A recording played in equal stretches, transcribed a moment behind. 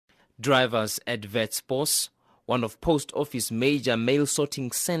Drivers at Vetspos, one of Post Office major mail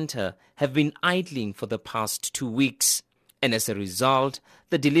sorting centre, have been idling for the past 2 weeks. And as a result,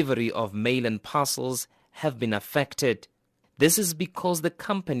 the delivery of mail and parcels have been affected. This is because the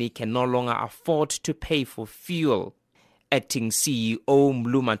company can no longer afford to pay for fuel. Acting CEO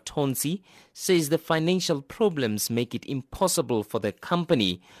Mluma Tonsi says the financial problems make it impossible for the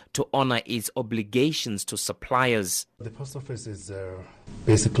company to honor its obligations to suppliers. The post office is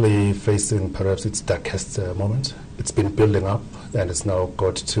basically facing perhaps its darkest moment. It's been building up and it's now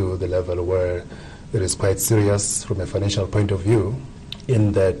got to the level where it is quite serious from a financial point of view,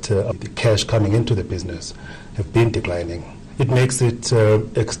 in that the cash coming into the business have been declining. It makes it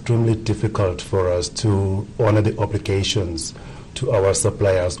extremely difficult for us to honor the obligations to our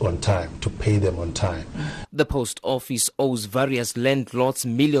suppliers on time, to pay them on time. The post office owes various landlords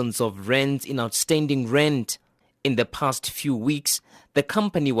millions of rands in outstanding rent. In the past few weeks, the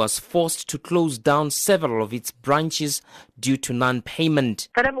company was forced to close down several of its branches due to non-payment.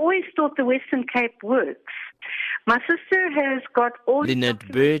 But I've always thought the Western Cape works. My sister has got all...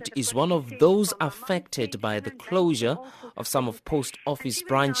 Lynette Bird is one of those affected by the closure of some of post office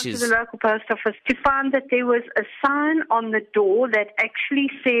branches. To the local post office to find that there was a sign on the door that actually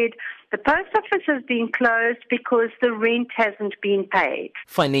said the post office has been closed because the rent hasn't been paid.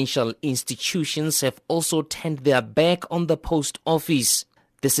 Financial institutions have also turned their back on the post office.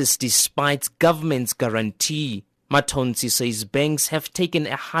 This is despite government's guarantee. Matonsi says banks have taken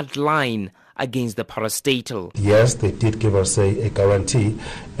a hard line against the parastatal. Yes, they did give us a guarantee,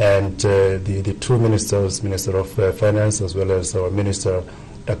 and the two ministers, Minister of Finance as well as our minister,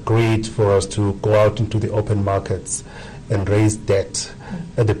 agreed for us to go out into the open markets and raise debt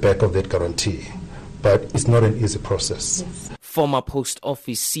at the back of that guarantee. But it's not an easy process. Yes. Former Post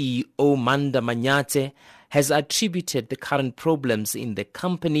Office CEO Manda Manyate has attributed the current problems in the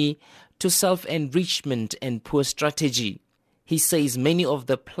company to self-enrichment and poor strategy. He says many of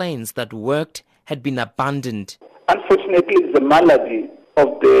the plans that worked had been abandoned. Unfortunately, the malady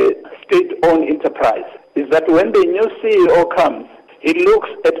of the state-owned enterprise is that when the new CEO comes, he looks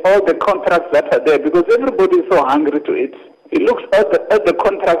at all the contracts that are there, because everybody is so hungry to it. He looks at the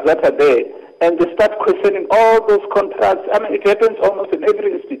contracts that are there, and they start questioning all those contracts. I mean, it happens almost in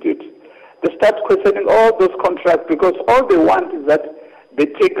every institute. They start questioning all those contracts because all they want is that they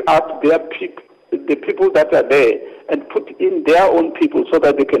take out their the people that are there and put in their own people so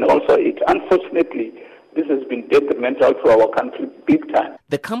that they can also eat. Unfortunately, this has been detrimental to our country big time.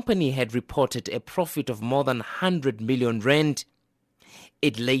 The company had reported a profit of more than 100 million rand.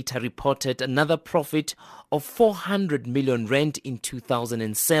 It later reported another profit of 400 million rand in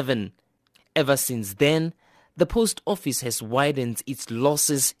 2007. Ever since then, the post office has widened its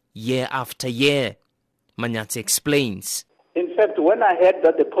losses year after year. Manyate explains. In fact, when I heard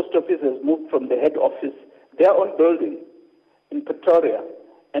that the post office has moved from the head office, their own building in Pretoria,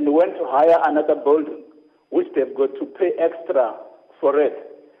 and went to hire another building, which they've got to pay extra for it,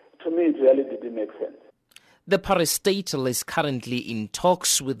 to me it really didn't make sense. The parastatal is currently in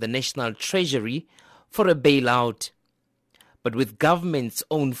talks with the National Treasury for a bailout. But with government's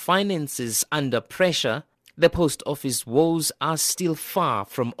own finances under pressure, the post office woes are still far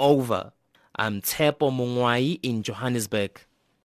from over. I'm Tshepo Mongoai in Johannesburg.